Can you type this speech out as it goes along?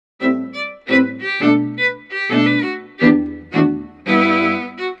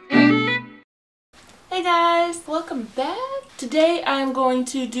welcome back. Today I'm going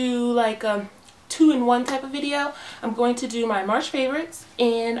to do like a two-in-one type of video. I'm going to do my March favorites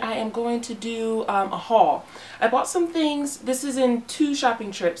and I am going to do a haul. I bought some things. This is in two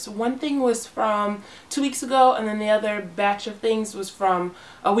shopping trips. One thing was from 2 weeks ago and then the other batch of things was from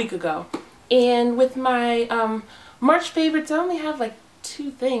a week ago. And with my March favorites, I only have like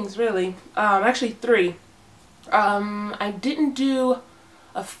two things really. Actually three. I didn't do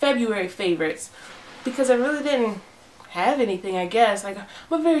a February favorites because I really didn't have anything, I guess. Like,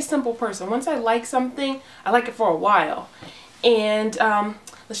 I'm a very simple person. Once I like something, I like it for a while. And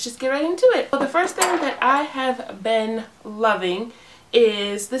let's just get right into it. So the first thing that I have been loving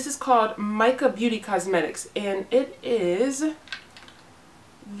is, this is called Mica Beauty Cosmetics, and it is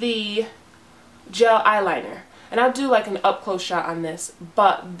the gel eyeliner. And I'll do like an up close shot on this,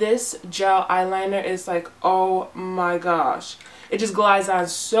 but this gel eyeliner is like, oh my gosh. It just glides on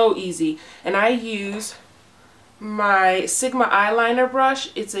so easy. And I use my Sigma eyeliner brush.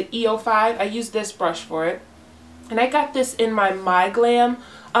 It's an EO5. I use this brush for it. And I got this in my My Glam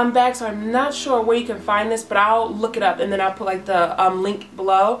bag, so I'm not sure where you can find this, but I'll look it up and then I'll put like the link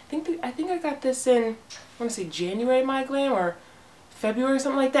below. I think I got this in, I want to say January My Glam or February or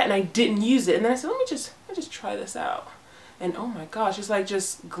something like that, and I didn't use it. And then I said, let me just try this out. And oh my gosh, it's like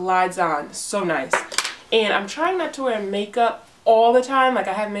just glides on. So nice. And I'm trying not to wear makeup all the time. Like,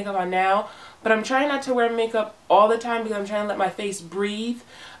 I have makeup on now, but I'm trying not to wear makeup all the time because I'm trying to let my face breathe.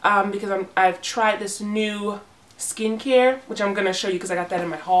 Because I've tried this new skincare, which I'm going to show you because I got that in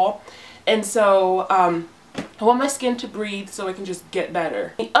my haul. And so I want my skin to breathe so it can just get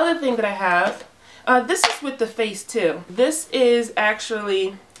better. The other thing that I have, this is with the face too. This is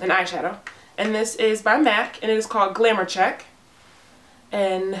actually an eyeshadow, and this is by MAC, and it is called Glamour Check.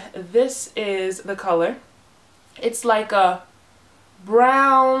 And this is the color. It's like a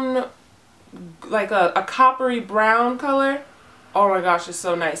brown, like a coppery brown color. Oh my gosh, it's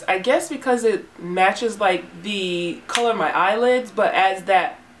so nice. I guess because it matches like the color of my eyelids but adds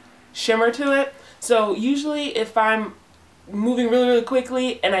that shimmer to it. So usually if I'm moving really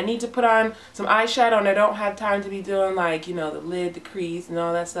quickly and I need to put on some eyeshadow and I don't have time to be doing like, you know, the lid, the crease and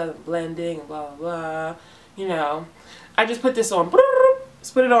all that stuff, and blending and blah blah blah, you know, I just put this on,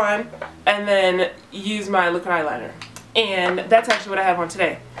 just put it on, and then use my liquid eyeliner. And that's actually what I have on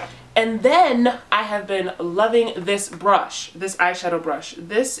today. And then I have been loving this brush, this eyeshadow brush.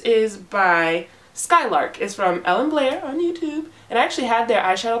 This is by Skylark. It's from Ellen Blair on YouTube. And I actually have their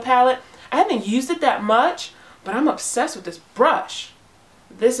eyeshadow palette. I haven't used it that much, but I'm obsessed with this brush.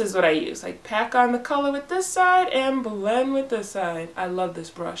 This is what I use. Like, pack on the color with this side and blend with this side. I love this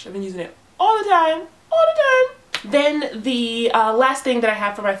brush. I've been using it all the time. All the time. Then the last thing that I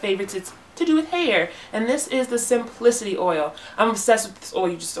have for my favorites, it's to do with hair, and this is the Simplicity oil. I'm obsessed with this oil.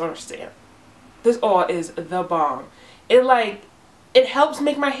 You just don't understand. This oil is the bomb. It helps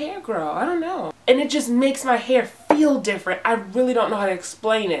make my hair grow. I don't know, and it just makes my hair feel different. I really don't know how to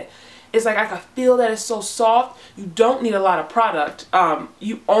explain it. It's like I can feel that it's so soft. You don't need a lot of product.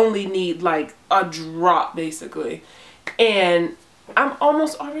 You only need like a drop basically, and I'm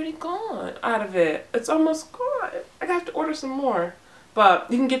almost already gone out of it. It's almost gone. I have to order some more.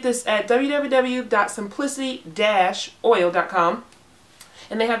 But you can get this at www.simplicity-oil.com,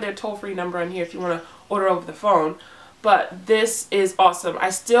 and they have their toll-free number on here if you want to order over the phone. But this is awesome. I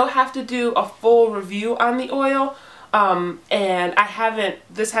still have to do a full review on the oil, and I haven't.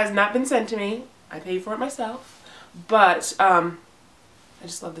 This has not been sent to me. I paid for it myself, but I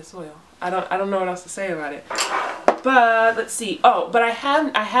just love this oil. I don't know what else to say about it. But let's see. Oh, but I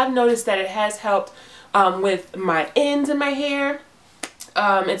have noticed that it has helped with my ends in my hair.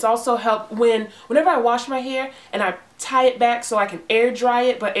 It's also helped whenever I wash my hair and I tie it back so I can air dry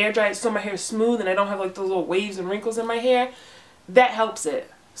it, but air dry it so my hair is smooth and I don't have like those little waves and wrinkles in my hair. That helps it.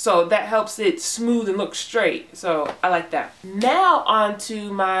 So that helps it smooth and look straight. So I like that. Now on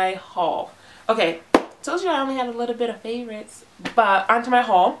to my haul. Okay, told you I only had a little bit of favorites, but on to my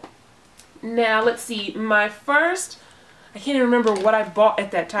haul. Now let's see. My first, I can't even remember what I bought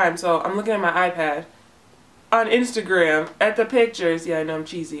at that time, so I'm looking at my iPad. On Instagram at the pictures. Yeah, I know I'm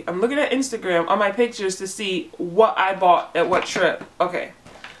cheesy. I'm looking at Instagram on my pictures to see what I bought at what trip. Okay,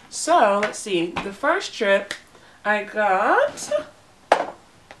 so let's see. The first trip I got, let's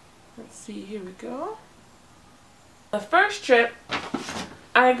see, here we go. The first trip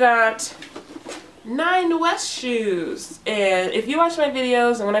I got 9 West shoes, and if you watch my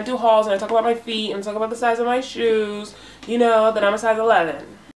videos and when I do hauls and I talk about my feet and talk about the size of my shoes, you know that I'm a size 11.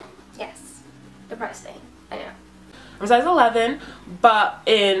 Yes, the price thing. I know. I'm size 11, but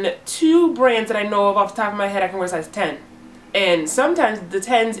in 2 brands that I know of off the top of my head, I can wear size 10. And sometimes the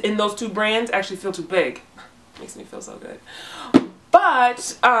 10s in those 2 brands actually feel too big. Makes me feel so good.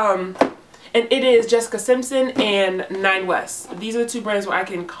 But, and it is Jessica Simpson and Nine West. These are the 2 brands where I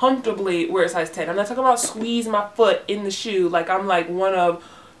can comfortably wear a size 10. I'm not talking about squeezing my foot in the shoe like I'm like one of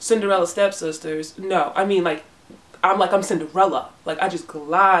Cinderella's stepsisters. No, I mean like I'm Cinderella. Like I just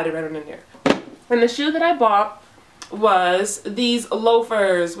glided right on in there. And the shoe that I bought was these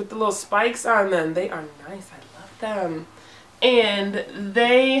loafers with the little spikes on them. They are nice. I love them. And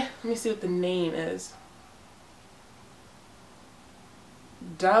they, let me see what the name is.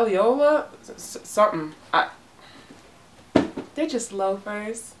 Daliola? Something. They're just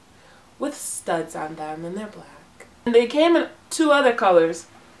loafers with studs on them, and they're black. And they came in 2 other colors.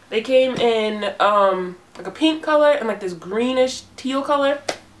 They came in like a pink color and like this greenish teal color.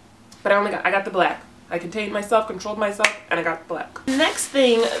 But I got the black. I contained myself, controlled myself, and I got the black. The next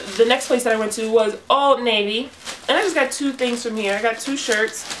place that I went to was Old Navy. And I just got 2 things from here. I got 2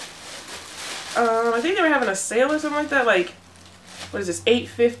 shirts. I think they were having a sale or something like that. Like, what is this,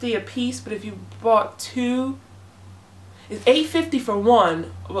 $8.50 a piece? But if you bought 2, it's $8.50 for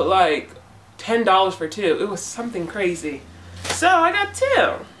 1, but like $10 for 2. It was something crazy. So I got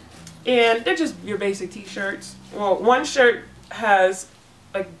 2. And they're just your basic t-shirts. Well, one shirt has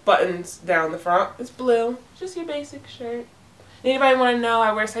like buttons down the front. It's blue. Just your basic shirt. Anybody want to know,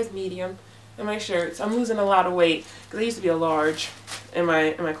 I wear size medium in my shirts. I'm losing a lot of weight because I used to be a large in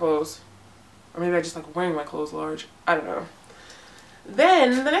my clothes. Or maybe I just like wearing my clothes large. I don't know.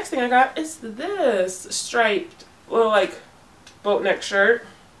 Then the next thing I got is this striped little like boat neck shirt.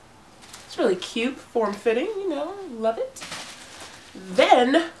 It's really cute, form-fitting, you know, love it.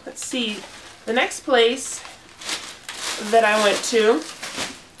 Then, let's see, the next place that I went to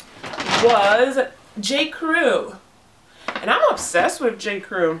was J. Crew. And I'm obsessed with J.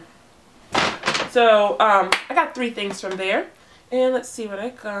 Crew. So, I got 3 things from there. And let's see what I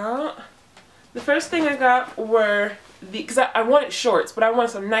got. The first thing I got were because I wanted shorts, but I wanted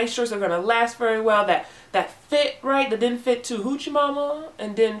some nice shorts that are going to last very well, that fit right, that didn't fit to Hoochie Mama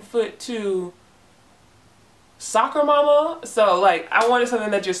and didn't fit to Soccer Mama. So like I wanted something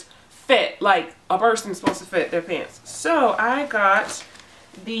that just fit like a person's supposed to fit their pants. So I got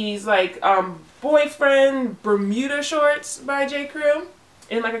these like boyfriend Bermuda shorts by J. Crew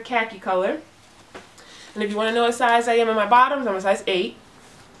in like a khaki color. And if you want to know what size I am in my bottoms, I'm a size 8.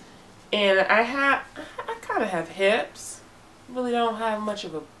 And I kind of have hips. Really don't have much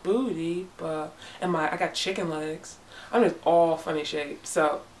of a booty, but I got chicken legs. I'm just all funny shaped,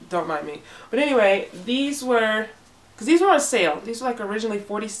 so don't mind me. But anyway, these were, because these were on sale. These were like originally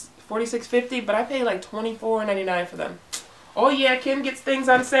 $46.50, but I paid like $24.99 for them. Oh yeah, Kim gets things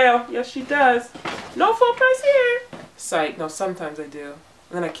on sale. Yes, she does. No full price here. Psych. No, sometimes I do.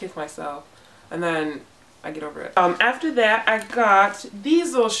 And then I kick myself. And then I get over it. After that, I got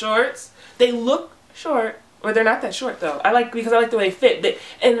these little shorts. They look short, or they're not that short though. Because I like the way they fit.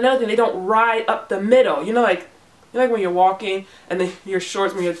 And another thing, they don't ride up the middle. You know, like when you're walking and then your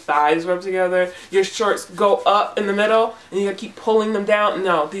shorts, when your thighs rub together, your shorts go up in the middle and you gotta keep pulling them down.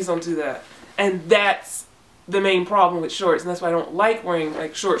 No, these don't do that. And that's the main problem with shorts, and that's why I don't like wearing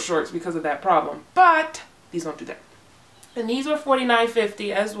like short shorts, because of that problem. But these don't do that. And these were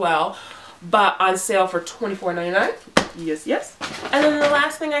 $49.50 as well, but on sale for $24.99. Yes, yes. And then the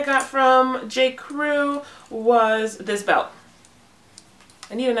last thing I got from J. Crew was this belt.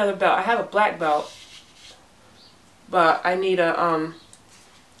 I need another belt. I have a black belt, but I need a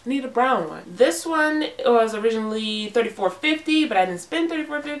brown one. This one was originally $34.50, but I didn't spend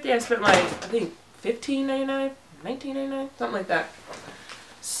 $34.50. I spent like, I think $15.99, $19.99, something like that.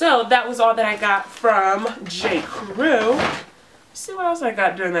 So that was all that I got from J. Crew. Let's see what else I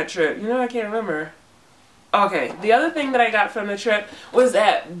got during that trip. You know, I can't remember. Okay, the other thing that I got from the trip was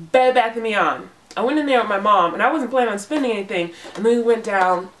at Bed Bath & Beyond. I went in there with my mom, and I wasn't planning on spending anything. And then we went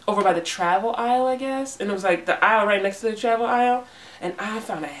down over by the travel aisle, I guess. And it was like the aisle right next to the travel aisle. And I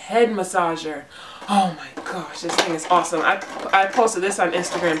found a head massager. Oh my gosh, this thing is awesome. I posted this on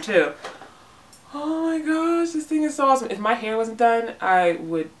Instagram too. Oh my gosh, this thing is so awesome. If my hair wasn't done, I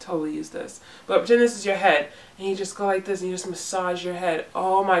would totally use this. But pretend this is your head. And you just go like this and you just massage your head.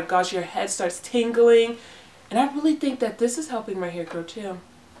 Oh my gosh, your head starts tingling. And I really think that this is helping my hair grow too.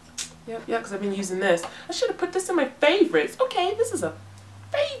 Yep, because I've been using this. I should have put this in my favorites. Okay, this is a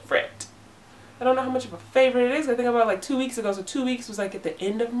favorite. I don't know how much of a favorite it is. I think about like 2 weeks ago. So 2 weeks was like at the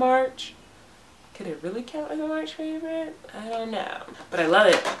end of March. Could it really count as a March favorite? I don't know. But I love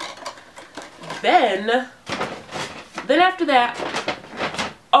it. Then after that,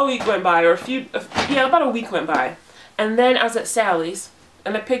 a week went by, or about a week went by. And then I was at Sally's,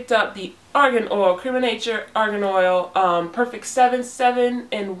 and I picked up the Argan Oil, Creme Nature Argan Oil, Perfect 7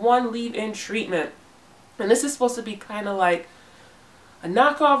 7-in-1 leave-in treatment. And this is supposed to be kind of like a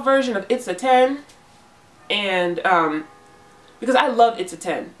knockoff version of It's a 10. And because I love It's a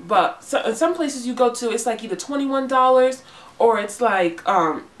 10, but in some places you go to, it's like either $21 or it's like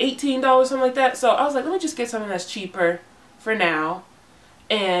 $18, something like that. So I was like, let me just get something that's cheaper for now.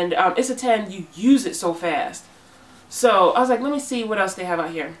 And It's a 10, you use it so fast. So I was like, let me see what else they have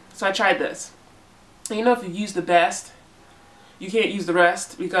out here. So I tried this. And you know, if you use the best, you can't use the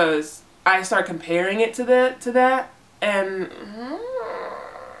rest, because I started comparing it to that, and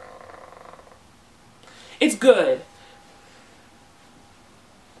it's good.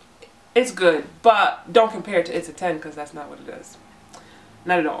 It's good, but don't compare it to It's a 10, because that's not what it is.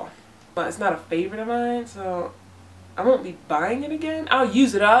 Not at all. But it's not a favorite of mine, so I won't be buying it again. I'll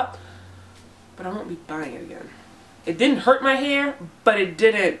use it up, but I won't be buying it again. It didn't hurt my hair, but it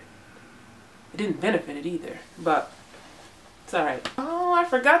didn't benefit it either. But it's alright. Oh, I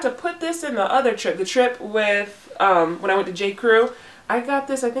forgot to put this in the other trip. The trip with, when I went to J. Crew. I got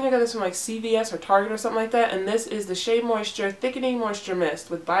this, I think I got this from like CVS or Target or something like that. And this is the Shea Moisture Thickening Moisture Mist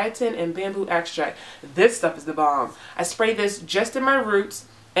with biotin and bamboo extract. This stuff is the bomb. I spray this just in my roots.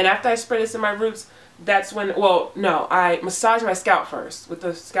 And after I spray this in my roots, that's when, well, no, I massage my scalp first with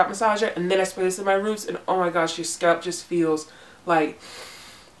the scalp massager. And then I spray this in my roots. And oh my gosh, your scalp just feels like,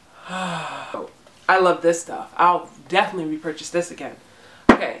 I love this stuff. I'll definitely repurchase this again.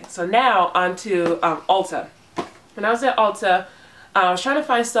 Okay, so now on to Ulta. When I was at Ulta, I was trying to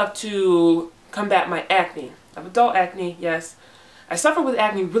find stuff to combat my acne. I have adult acne, yes. I suffered with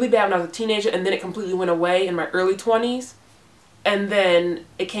acne really bad when I was a teenager, and then it completely went away in my early 20s. And then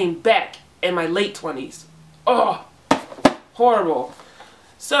it came back in my late 20s. Oh, horrible.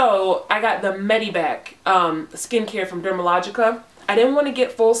 So I got the Medibac skincare from Dermalogica. I didn't want to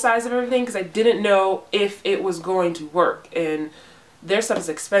get full size of everything because I didn't know if it was going to work. And their stuff is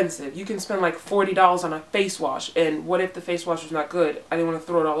expensive. You can spend like $40 on a face wash, and what if the face wash was not good? I didn't want to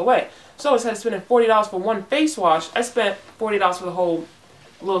throw it all away. So instead of spending $40 for one face wash, I spent $40 for the whole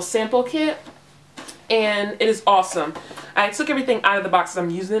little sample kit, and it is awesome. I took everything out of the box,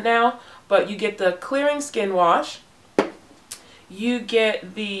 I'm using it now, but you get the clearing skin wash, you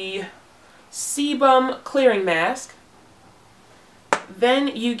get the sebum clearing mask,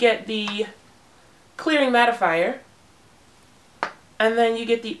 then you get the clearing mattifier, and then you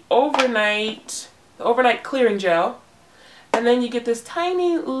get the overnight clearing gel. And then you get this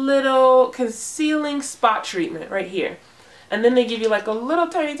tiny little concealing spot treatment right here. And then they give you like a little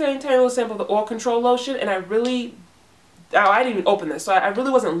tiny little sample of the oil control lotion. And I didn't even open this. So I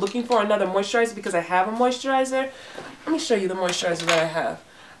really wasn't looking for another moisturizer because I have a moisturizer. Let me show you the moisturizer that I have.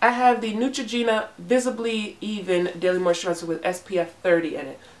 I have the Neutrogena Visibly Even Daily Moisturizer with SPF 30 in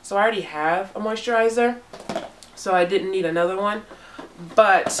it. So I already have a moisturizer, so I didn't need another one.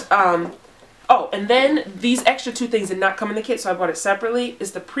 But, oh, and then these extra two things did not come in the kit, so I bought it separately. It's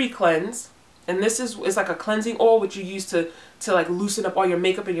the pre-cleanse, and this is like a cleansing oil which you use to like loosen up all your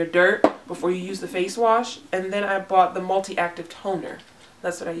makeup and your dirt before you use the face wash. And then I bought the multi-active toner.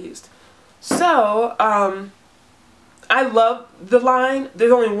 That's what I used. So, I love the line.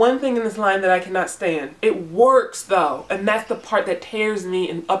 There's only one thing in this line that I cannot stand. It works though, and that's the part that tears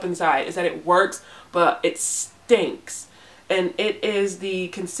me up inside, is that it works, but it stinks. And it is the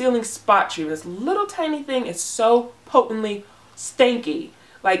concealing spot treatment. This little tiny thing is so potently stinky.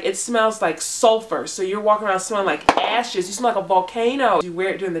 Like, it smells like sulfur. So you're walking around smelling like ashes. You smell like a volcano. You wear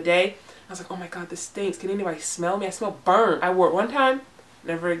it during the day. I was like, oh my god, this stinks. Can anybody smell me? I smell burnt. I wore it one time,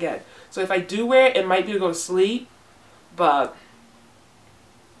 never again. So if I do wear it, it might be to go to sleep. But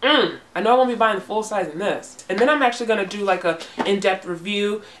I know I won't be buying the full size in this. And then I'm actually going to do like a in-depth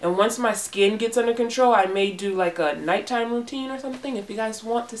review. And once my skin gets under control, I may do like a nighttime routine or something. If you guys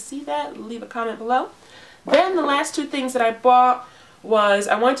want to see that, leave a comment below. Then the last two things that I bought was,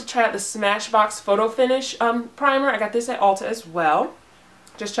 I wanted to try out the Smashbox Photo Finish primer. I got this at Ulta as well.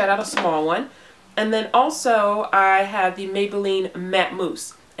 Just tried out a small one. And then also I have the Maybelline Matte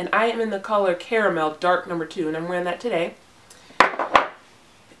Mousse. And I am in the color Caramel Dark No. 2. And I'm wearing that today.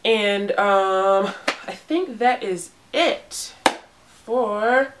 And I think that is it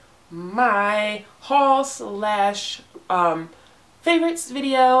for my haul slash favorites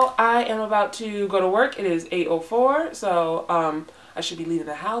video. I am about to go to work. It is 8:04, so I should be leaving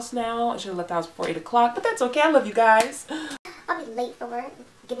the house now. I should have left the house before 8 o'clock, but that's okay. I love you guys. I'll be late for work,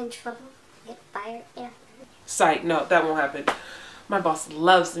 get in trouble, get fired, yeah. Psych, no, that won't happen. My boss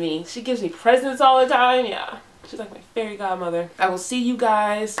loves me. She gives me presents all the time, yeah. She's like my fairy godmother. I will see you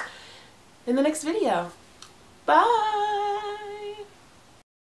guys in the next video. Bye!